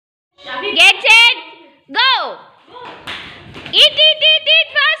Get set. Go. Eat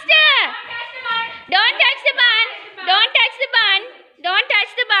faster. Don't touch the bun. Don't touch the bun. Don't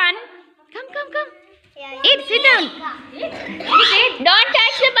touch the bun. Come. Eat. Sit down. Don't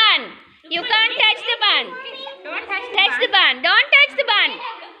touch the bun. You can't touch the bun. Don't Touch the bun. Don't touch the bun.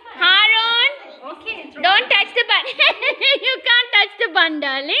 Harun. Don't touch the bun. You can't touch the bun,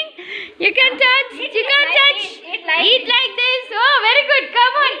 darling. You can touch. You can't touch. Eat like this. Oh, very good.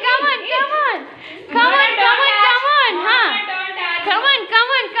 Come on. Huh?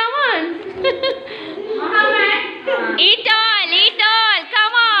 Come on. Eat all.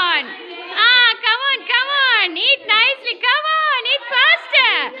 Come on. Come on. Eat nicely. Come on. Eat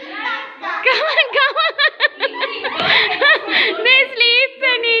faster. Come on.